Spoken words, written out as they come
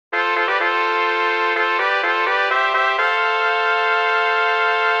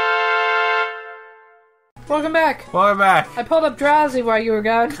Welcome back. Welcome back. I pulled up Drowsy while you were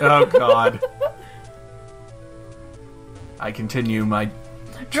gone. Oh, God. I continue my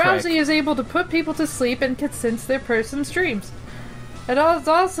Drowsy trek. is able to put people to sleep and can sense their person's dreams. It knows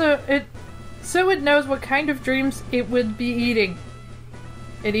what kind of dreams it would be eating.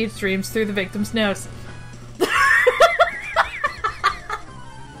 It eats dreams through the victim's nose.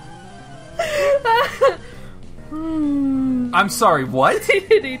 I'm sorry, what?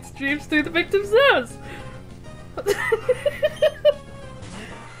 It eats dreams through the victim's nose.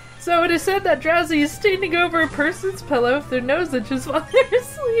 So it is said that Drowsy is standing over a person's pillow if their nose itches while they're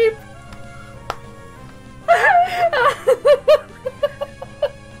asleep.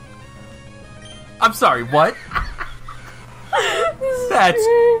 I'm sorry, what? That's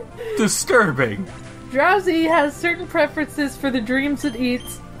disturbing. Drowsy has certain preferences for the dreams it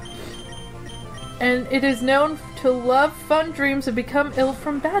eats, and it is known to love fun dreams and become ill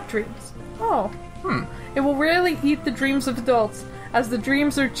from bad dreams. Oh. It will rarely eat the dreams of adults, as the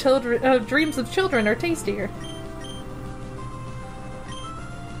dreams of children are tastier.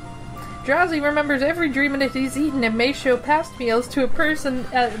 Drowsy remembers every dream that he's eaten and may show past meals to a person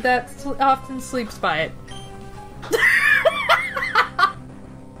that often sleeps by it.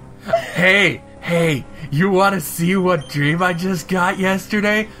 Hey, you want to see what dream I just got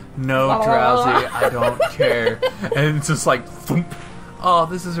yesterday? No, Drowsy, I don't care. And it's just like, thump. Oh,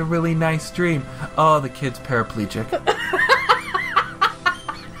 this is a really nice dream. Oh, the kid's paraplegic.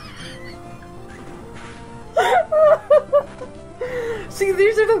 See,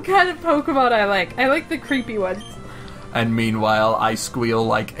 these are the kind of Pokemon I like. I like the creepy ones. And meanwhile, I squeal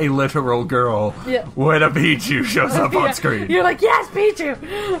like a literal girl Yeah. when a Pichu shows up on screen. You're like, yes, Pichu!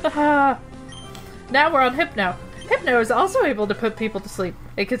 Now we're on Hypno. Hypno is also able to put people to sleep.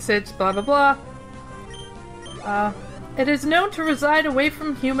 It can sit, blah blah blah. It is known to reside away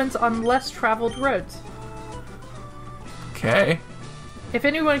from humans on less traveled roads. Okay. If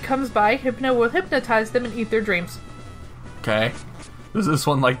anyone comes by, Hypno will hypnotize them and eat their dreams. Okay. Does this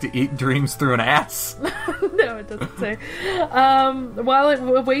one like to eat dreams through an ass? No, it doesn't say. While it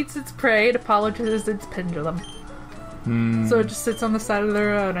awaits its prey, it polishes its pendulum. So it just sits on the side of the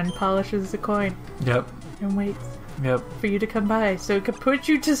road and polishes the coin. Yep. And waits Yep. for you to come by, so it can put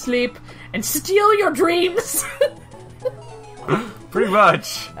you to sleep and steal your dreams! Pretty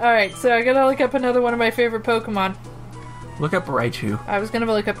much. Alright, so I gotta look up another one of my favorite Pokemon. Look up Raichu. I was gonna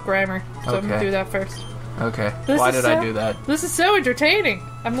look up Grimer, so I'm gonna Okay. do that first. Okay. This Why is did I do that? This is so entertaining!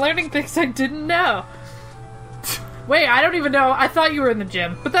 I'm learning things I didn't know. Wait, I don't even know. I thought you were in the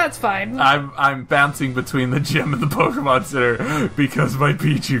gym, but that's fine. I'm bouncing between the gym and the Pokemon Center because my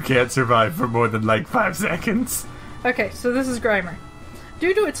Pichu can't survive for more than like 5 seconds. Okay, so this is Grimer.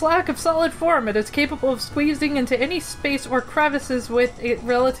 Due to its lack of solid form, it is capable of squeezing into any space or crevices with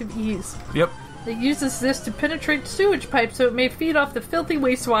relative ease. Yep. It uses this to penetrate sewage pipes so it may feed off the filthy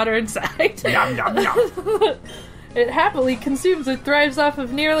wastewater inside. Yum, yum, yum. It happily consumes and thrives off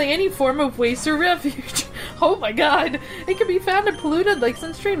of nearly any form of waste or refuge. Oh my god! It can be found in polluted lakes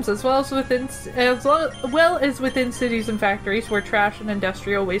and streams, as well as within cities and factories where trash and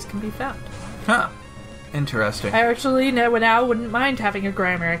industrial waste can be found. Huh. Interesting. I actually now wouldn't mind having a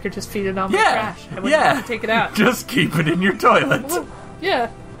Grimer. I could just feed it on my trash. I wouldn't have to take it out. Just keep it in your toilet. Well, yeah.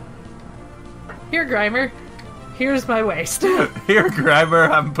 Here, Grimer. Here's my waste. Here, Grimer,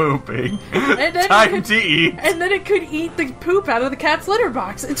 I'm pooping. And then Time to eat. And then it could eat the poop out of the cat's litter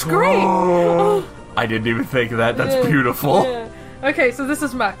box. It's great. Oh, I didn't even think of that. That's Yeah, beautiful. yeah. Okay, so this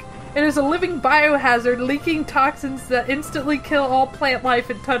is Muck. It is a living biohazard, leaking toxins that instantly kill all plant life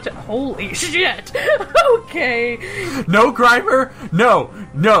and touch it. Holy shit! Okay. No, Grimer.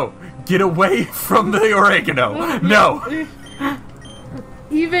 No. Get away from the oregano. No.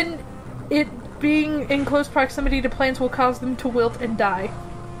 Even it being in close proximity to plants will cause them to wilt and die.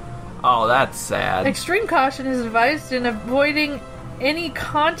 Oh, that's sad. Extreme caution is advised in avoiding any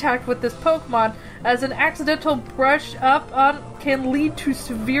contact with this Pokemon, as an accidental brush up on can lead to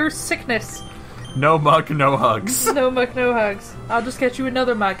severe sickness. No Muck, no hugs. No Muck, no hugs. I'll just get you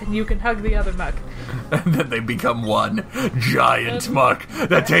another Muck and you can hug the other Muck. And then they become one giant Muck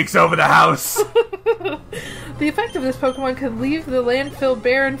that takes over the house. The effect of this Pokemon can leave the landfill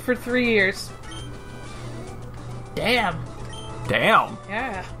barren for 3 years. Damn.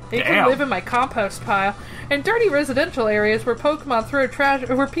 Yeah. They can live in my compost pile. In dirty residential areas where people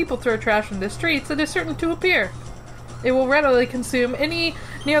throw trash in the streets, it is certain to appear. It will readily consume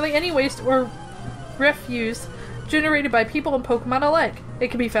nearly any waste or refuse generated by people and Pokemon alike.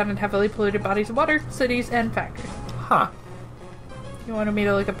 It can be found in heavily polluted bodies of water, cities, and factories. Huh. You wanted me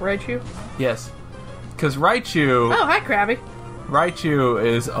to look up Raichu? Yes. Because Raichu... Oh, hi, Krabby. Raichu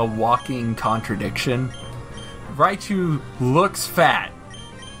is a walking contradiction. Raichu looks fat,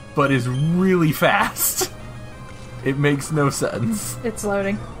 but is really fast. It makes no sense. It's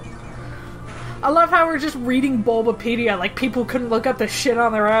loading. I love how we're just reading Bulbapedia like people couldn't look up the shit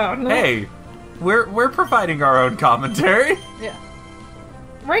on their own. Hey, we're providing our own commentary. Yeah.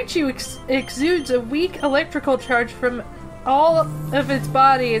 Raichu exudes a weak electrical charge from all of its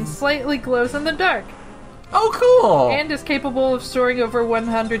body and slightly glows in the dark. Oh, cool! And is capable of storing over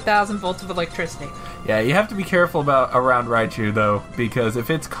 100,000 volts of electricity. Yeah, you have to be careful around Raichu, though, because if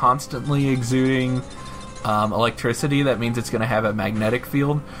it's constantly exuding electricity, that means it's going to have a magnetic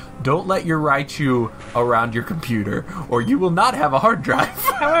field. Don't let your Raichu around your computer, or you will not have a hard drive.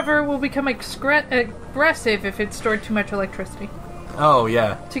 However, it will become aggressive if it's stored too much electricity. Oh,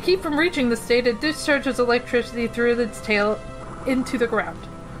 yeah. To keep from reaching the state, it discharges electricity through its tail into the ground.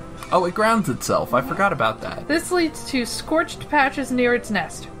 Oh, it grounds itself. I forgot about that. This leads to scorched patches near its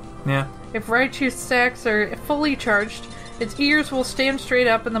nest. Yeah. If Raichu's sacs are fully charged, its ears will stand straight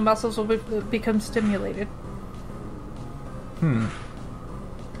up and the muscles will become stimulated.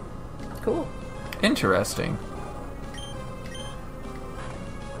 Cool. Interesting.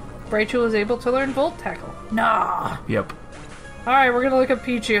 Raichu is able to learn Volt Tackle. Nah! Yep. Alright, we're gonna look up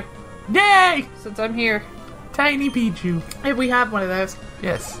Pichu. Yay! Since I'm here. Tiny Pichu. Hey, we have one of those.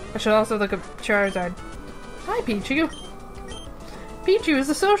 Yes. I should also look up Charizard. Hi, Pichu. Pichu is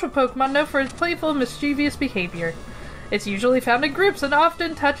a social Pokemon known for its playful and mischievous behavior. It's usually found in groups and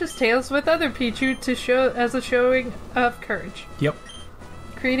often touches tails with other Pichu to show as a showing of courage. Yep.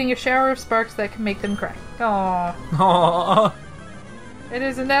 Creating a shower of sparks that can make them cry. Aww. Aww. It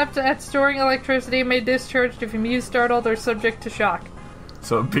is inept at storing electricity and may discharge if amused, startled, or subject to shock.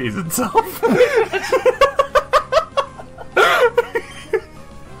 So it pees itself.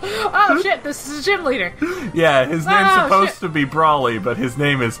 Oh shit, this is a gym leader. Yeah, his name's supposed to be Brawly, but his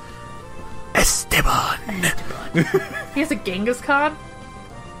name is Esteban. He has a Genghis-Khan?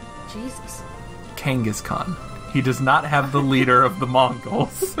 Jesus. Kangaskhan. He does not have the leader of the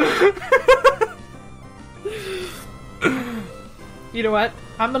Mongols. You know what?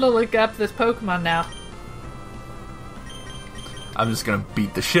 I'm gonna look up this Pokemon now. I'm just gonna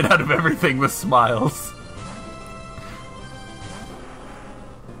beat the shit out of everything with smiles.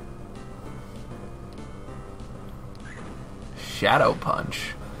 Shadow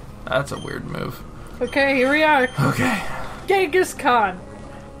Punch. That's a weird move. Okay, here we are. Okay. Genghis Khan.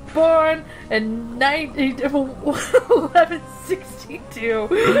 Born in 1162.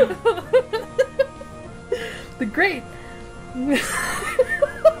 The Great.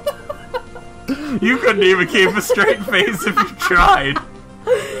 You couldn't even keep a straight face if you tried.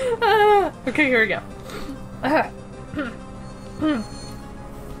 Okay, here we go.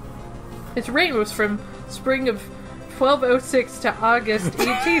 Its reign was from spring of 1206 to August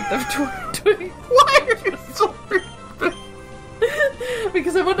 18th of 2020. Why are you so...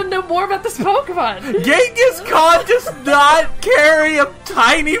 Because I want to know more about this Pokemon. Genghis Khan does not carry a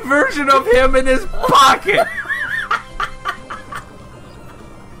tiny version of him in his pocket.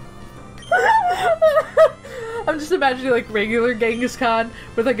 I'm just imagining like regular Genghis Khan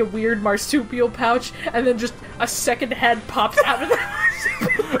with like a weird marsupial pouch, and then just a second head pops out of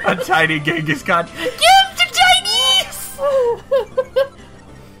that. A tiny Genghis Khan. Give the Chinese!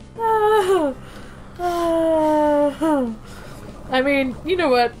 I mean, you know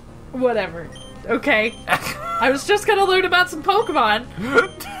what? Whatever. Okay. I was just gonna learn about some Pokemon.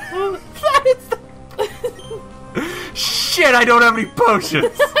 Shit, I don't have any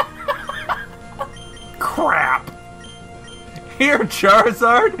potions. Crap. Here,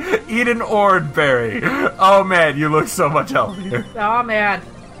 Charizard, eat an Ord Berry. Oh man, you look so much healthier. Oh man.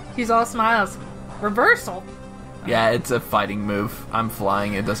 He's all smiles. Reversal. Yeah, it's a fighting move. I'm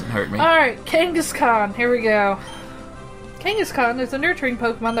flying, it doesn't hurt me. Alright, Kangaskhan. Here we go. Kangaskhan is a nurturing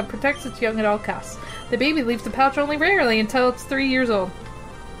Pokemon that protects its young at all costs. The baby leaves the pouch only rarely until it's 3 years old.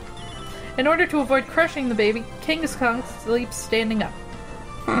 In order to avoid crushing the baby, Kangaskhan sleeps standing up.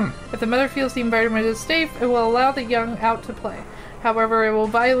 If the mother feels the environment is safe, it will allow the young out to play. However, it will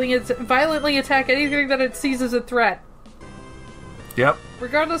violently attack anything that it sees as a threat. Yep.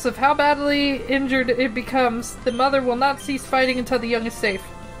 Regardless of how badly injured it becomes, the mother will not cease fighting until the young is safe.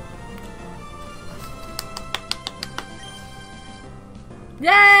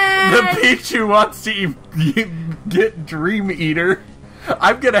 Yay! The Pichu wants to get Dream Eater.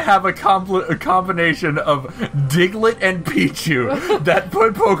 I'm gonna have a combination of Diglett and Pichu that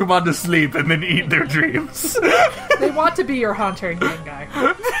put Pokemon to sleep and then eat their dreams. They want to be your Haunter and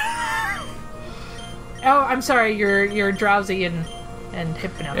Gengar. Oh, I'm sorry, you're Drowsy and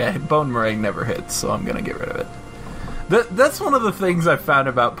Hypno. Yeah, Bone Meringue never hits, so I'm gonna get rid of it. That's one of the things I found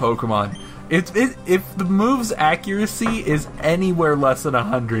about Pokemon, If the move's accuracy is anywhere less than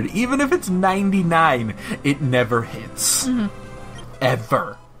 100, even if it's 99, it never hits. Mm-hmm.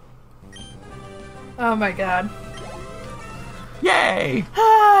 Ever. Oh my god. Yay!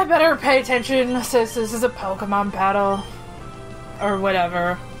 I better pay attention since this is a Pokemon battle. Or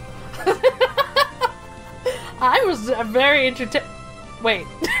whatever. I was very entertained. Wait.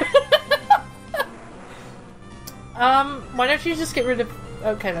 Why don't you just get rid of...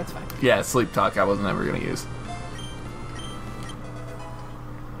 Okay, that's fine. Yeah, Sleep Talk I wasn't ever going to use.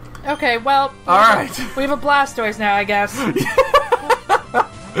 Okay, well... Alright. We have a Blastoise now, I guess.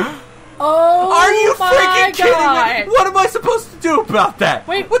 Oh, are you freaking kidding God. me? What am I supposed to do about that?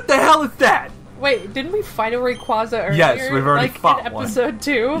 Wait. What the hell is that? Wait, didn't we fight a Rayquaza earlier? Yes, we've already fought in episode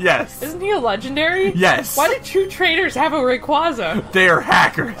 2? Yes. Isn't he a legendary? Yes. Why did two trainers have a Rayquaza? They are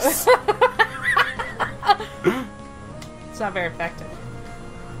hackers. It's not very effective.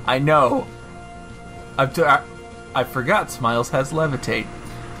 I know. I forgot Smiles has Levitate.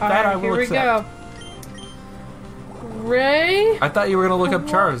 That I will here we accept. go. Ray? I thought you were going to look up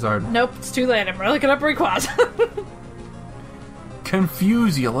Charizard. Nope, it's too late. I'm looking up Rayquaza.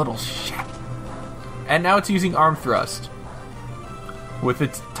 Confuse, you little shit. And now it's using Arm Thrust. With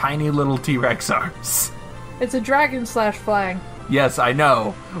its tiny little T-Rex arms. It's a dragon / flying. Yes, I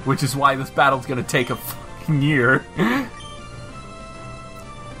know. Which is why this battle's going to take a fucking year.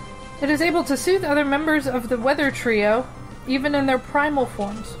 It is able to soothe other members of the Weather Trio, even in their primal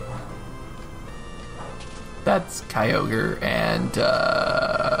forms. That's Kyogre and,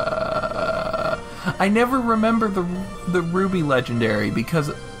 I never remember the Ruby Legendary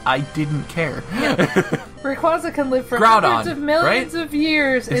because I didn't care. Yeah. Rayquaza can live for Groudon, hundreds of millions right? of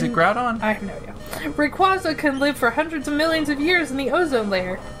years. Is it Groudon? I have no idea. Rayquaza can live for hundreds of millions of years in the ozone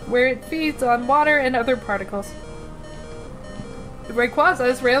layer, where it feeds on water and other particles. Rayquaza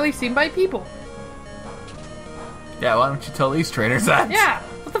is rarely seen by people. Yeah, why don't you tell these trainers that? Yeah,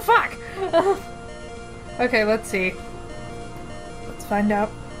 what the fuck? Okay, let's see. Let's find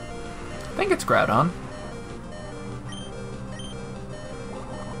out. I think it's Groudon.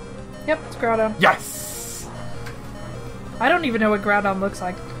 Yep, it's Groudon. Yes! I don't even know what Groudon looks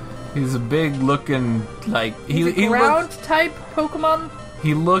like. He's a big looking, like... He's a ground-type Pokemon?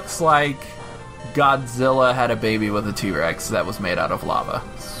 He looks like Godzilla had a baby with a T-Rex that was made out of lava.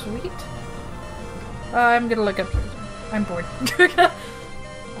 Sweet. I'm gonna look up... I'm bored.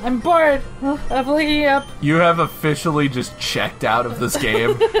 I'm bored of looking up. You have officially just checked out of this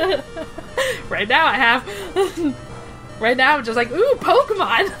game. Right now I have. Right now I'm just like, ooh,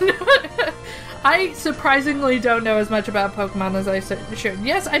 Pokemon! I surprisingly don't know as much about Pokemon as I should.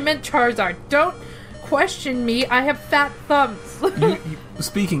 Yes, I meant Charizard. Don't question me. I have fat thumbs.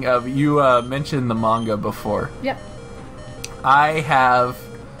 Speaking of, you mentioned the manga before. Yep. I have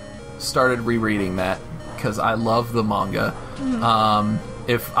started rereading that because I love the manga. Mm-hmm.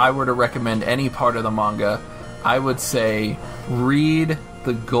 If I were to recommend any part of the manga, I would say read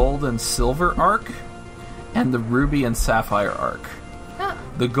the Gold and Silver arc and the Ruby and Sapphire arc. Huh.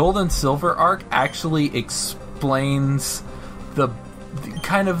 The Gold and Silver arc actually explains the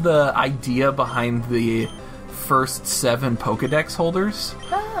kind of the idea behind the first 7 Pokedex holders.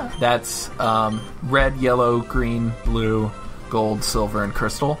 Ah. That's red, yellow, green, blue, gold, silver, and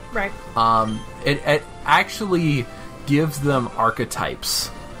crystal. Right. It actually gives them archetypes,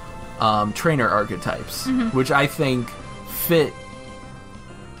 trainer archetypes, mm-hmm. which I think fit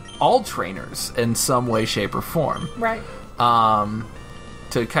all trainers in some way, shape, or form. Right.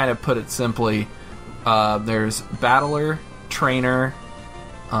 To kind of put it simply, there's battler, trainer,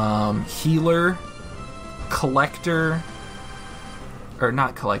 healer, collector, or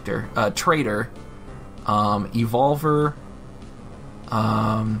not collector, trader, evolver,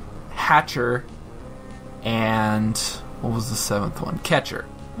 hatcher, and what was the 7th one? Catcher.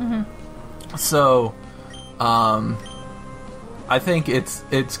 Mm-hmm. So, I think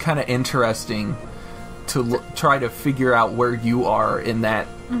it's kind of interesting to try to figure out where you are in that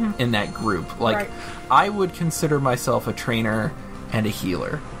mm-hmm. in that group. Like, right. I would consider myself a trainer and a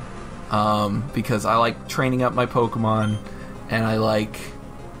healer, because I like training up my Pokemon, and I like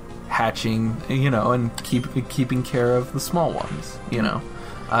hatching, and keeping care of the small ones.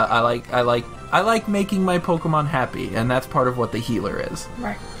 I like making my Pokemon happy, and that's part of what the healer is.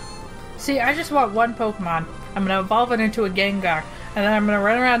 Right. See, I just want one Pokemon. I'm going to evolve it into a Gengar, and then I'm going to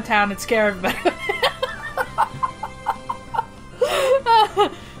run around town and scare everybody.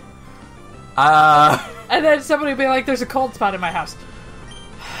 And then somebody will be like, there's a cold spot in my house.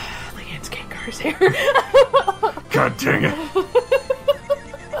 Leanne's Gengar's here. God dang it.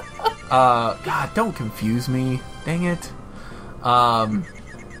 God, don't confuse me. Dang it.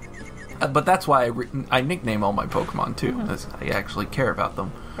 But that's why I nickname all my Pokemon, too. I actually care about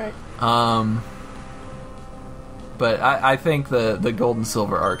them. Right. But I think the Gold and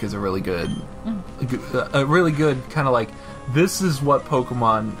Silver arc is a really good kind of like, this is what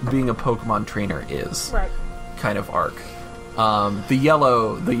being a Pokemon trainer is. Right. Kind of arc. The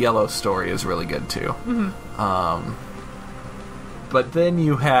yellow story is really good, too. But then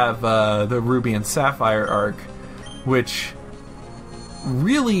you have the Ruby and Sapphire arc, which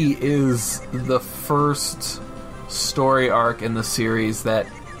really is the first story arc in the series that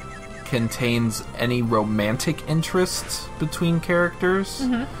contains any romantic interest between characters.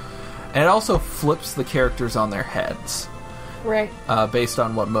 And it also flips the characters on their heads. Right. Based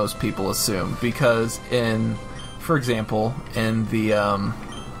on what most people assume. Because for example, in the...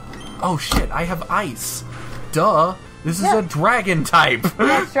 oh shit, I have ice. Duh. This is a dragon type.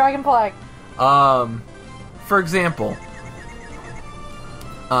 Yes, Dragon Plague. For example,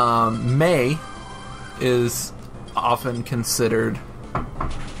 May is often considered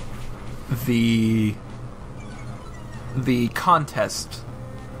the contest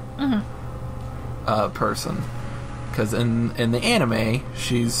person, because in the anime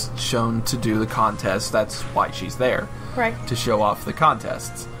she's shown to do the contest. That's why she's there, right? To show off the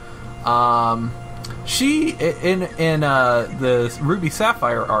contests. She in the Ruby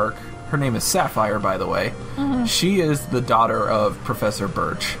Sapphire arc, her name is Sapphire, by the way. She is the daughter of Professor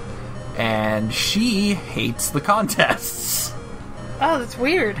Birch, and she hates the contests. Oh, that's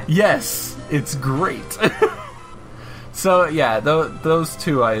weird. Yes, it's great. So yeah, those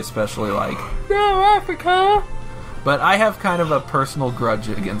two I especially like. No, Africa! But I have kind of a personal grudge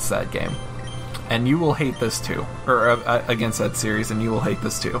against that game. And you will hate this too. Or against that series, and you will hate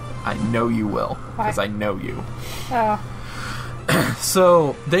this too. I know you will. Because I know you. Oh.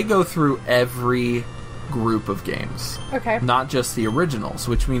 So, they go through every group of games. Okay. Not just the originals,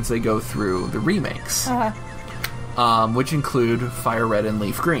 which means they go through the remakes. Which include Fire Red and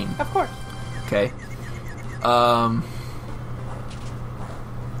Leaf Green. Of course. Okay.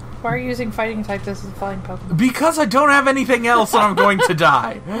 Why are you using fighting type as a flying Pokemon? Because I don't have anything else and I'm going to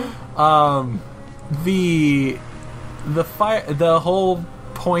die. The whole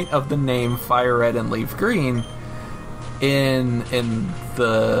point of the name Fire Red and Leaf Green in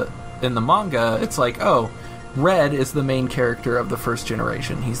the manga, it's like, oh, Red is the main character of the first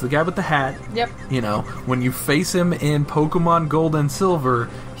generation. He's the guy with the hat. Yep. You know, when you face him in Pokemon Gold and Silver,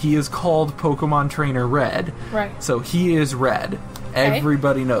 he is called Pokemon Trainer Red. Right. So he is Red. Okay.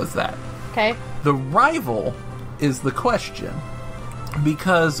 Everybody knows that. Okay. The rival is the question.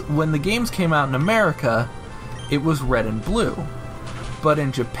 Because when the games came out in America, it was red and blue. But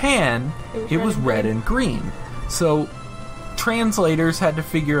in Japan, it was red and green. So translators had to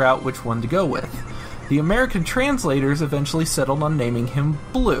figure out which one to go with. The American translators eventually settled on naming him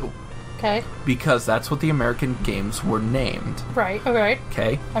Blue. Okay. Because that's what the American games were named. Right, alright.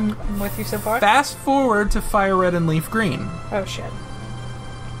 Okay. I'm with you so far. Fast forward to Fire Red and Leaf Green. Oh, shit.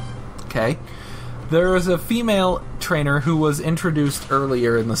 Okay. There is a female trainer who was introduced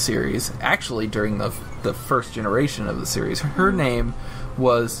earlier in the series, actually during the first generation of the series. Her name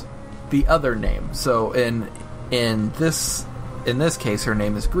was the other name. So in this case, her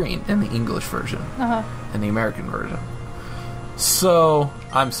name is Green in the English version. In the American version. So,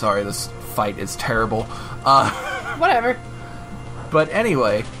 I'm sorry, this fight is terrible. Whatever. But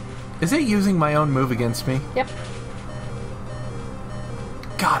anyway, is it using my own move against me? Yep.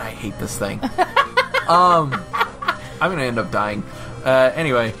 God, I hate this thing. I'm gonna end up dying.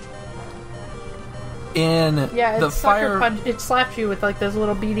 Anyway. The fire punch, it slaps you with like those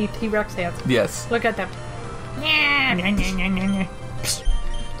little beady T-Rex hands. Yes. Look at them.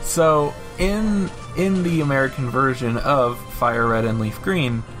 So in the American version of Fire Red and Leaf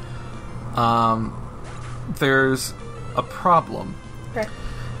Green, there's a problem. Okay.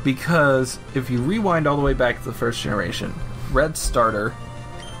 Because if you rewind all the way back to the first generation, Red starter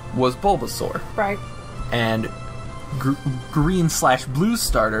was Bulbasaur. Right. And Green/Blue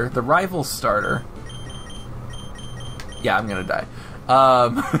starter, the rival starter. Yeah, I'm gonna die.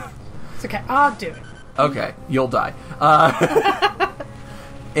 It's okay. I'll do it. Okay, you'll die.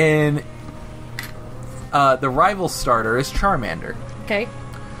 And the rival starter is Charmander. Okay.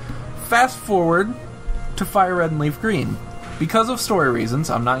 Fast forward to Fire Red and Leaf Green. Because of story reasons,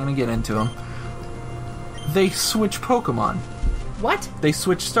 I'm not going to get into them, they switch Pokemon. What? They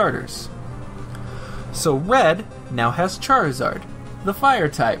switch starters. So Red now has Charizard, the fire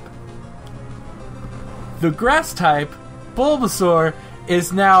type. The grass type, Bulbasaur,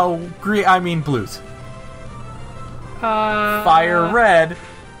 is now Blues. Fire Red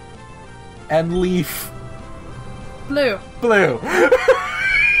and Leaf Blue.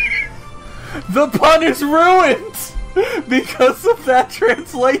 The pun is ruined because of that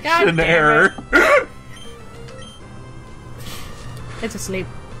translation error. It's asleep.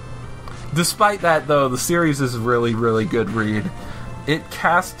 Despite that, though, the series is a really, really good read. It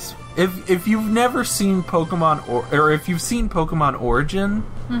casts... If you've never seen Pokemon, or if you've seen Pokemon Origin,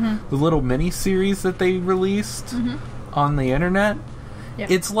 the little mini-series that they released on the internet,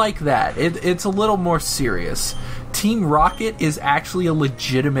 it's like that. It's a little more serious. Team Rocket is actually a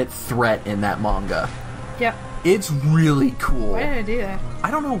legitimate threat in that manga. Yep. It's really cool. Why did I do that? I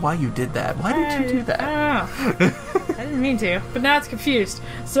don't know why you did that. Why did you do that? I don't know. I didn't mean to, but now it's confused.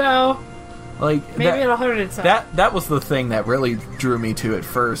 So... Like maybe it'll hurt itself. That was the thing that really drew me to it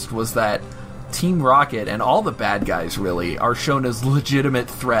first, was that Team Rocket and all the bad guys really are shown as legitimate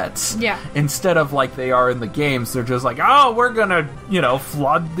threats. Yeah. Instead of like they are in the games, they're just like, oh, we're gonna,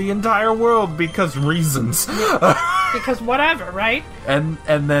 flood the entire world because reasons. Because whatever, right? And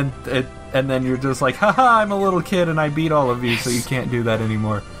then you're just like, haha, I'm a little kid and I beat all of you, so you can't do that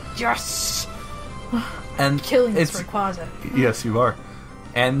anymore. Yes. And killing this Rayquaza. Yes, you are.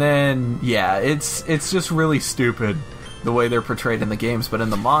 And then, yeah, it's just really stupid the way they're portrayed in the games, but in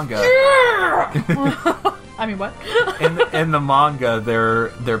the manga... I mean, what? in the manga,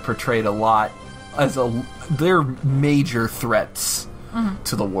 they're portrayed a lot as they're major threats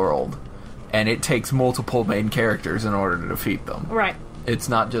to the world, and it takes multiple main characters in order to defeat them. Right. It's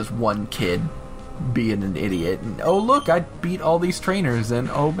not just one kid being an idiot, and, oh look, I beat all these trainers, and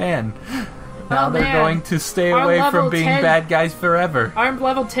oh man... Now they're going to stay away from being bad guys forever. Our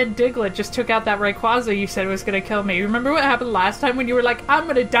level 10 Diglett just took out that Rayquaza you said was going to kill me. Remember what happened last time when you were like, I'm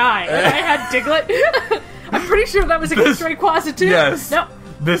going to die, and I had Diglett? I'm pretty sure that was against Rayquaza too. Yes. No.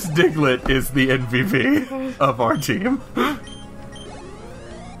 This Diglett is the MVP of our team.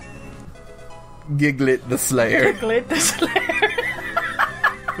 Giglet the Slayer. Giglet the Slayer.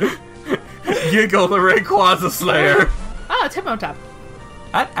 Giggle the Rayquaza Slayer. Oh, it's Hitmontop.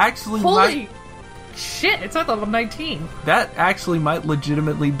 That actually Holy shit, it's at level 19. That actually might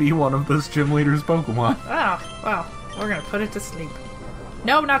legitimately be one of those gym leaders' Pokemon. Oh, well, we're gonna put it to sleep.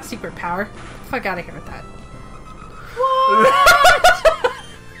 No, not secret power. Fuck out of here with that.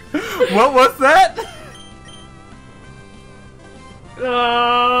 What? What was that?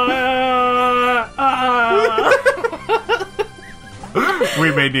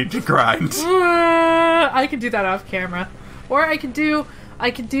 We may need to grind. I can do that off camera. Or I could do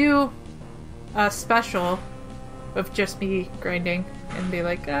a special of just me grinding and be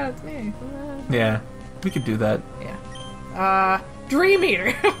like, it's me. Yeah, we could do that. Yeah. Dream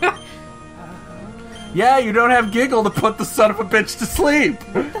Eater. Yeah, you don't have Giggle to put the son of a bitch to sleep.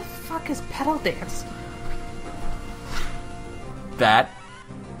 What the fuck is Petal Dance? That.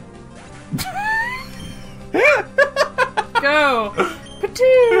 Go.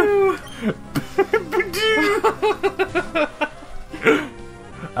 Patoo. Patoo.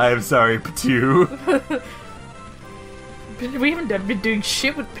 I am sorry, Patoo. We haven't been doing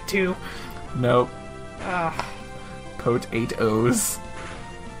shit with Patoo. Nope. Potatoes.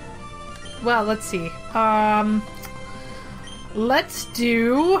 Well, let's see. Let's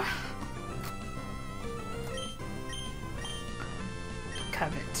do...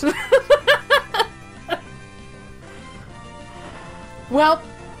 Covet. Well...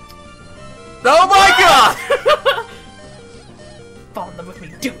 Oh my god! Fall in love with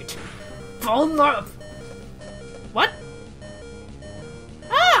me. Do it. Fall in love. What?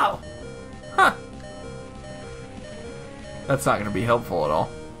 Oh! Huh. That's not going to be helpful at all.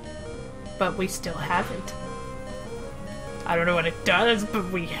 But we still have it. I don't know what it does,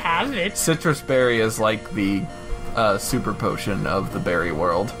 but we have it. Citrus Berry is like the super potion of the berry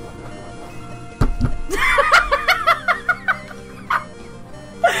world.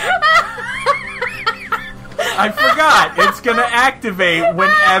 I forgot. It's gonna activate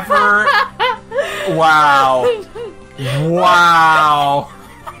whenever... Wow. Wow.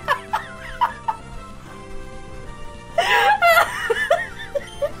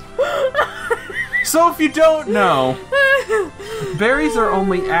 So if you don't know, berries are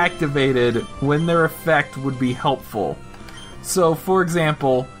only activated when their effect would be helpful. So, for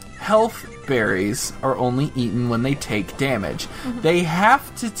example, health berries are only eaten when they take damage. They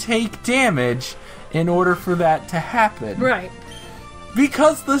have to take damage in order for that to happen. Right.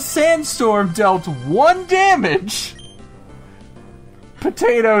 Because the sandstorm dealt 1 damage,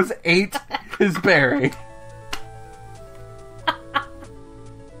 Potatoes ate his berry.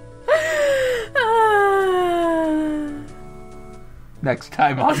 Next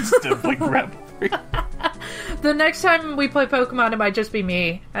time on Sibling Revelry. The next time we play Pokemon, it might just be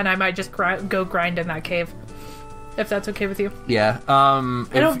me, and I might just go grind in that cave. if that's okay with you. Yeah.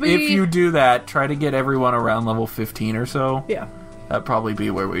 If you do that, try to get everyone around level 15 or so. Yeah. That'd probably be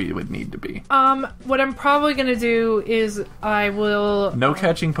where we would need to be. What I'm probably gonna do is I will... No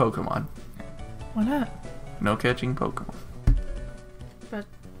catching Pokemon. Why not? No catching Pokemon.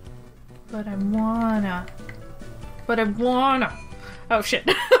 But I wanna. Oh, shit.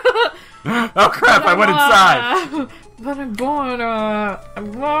 Oh, crap, I went inside. But I wanna.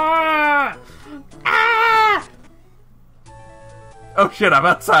 Ah! Oh, shit, I'm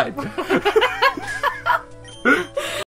outside.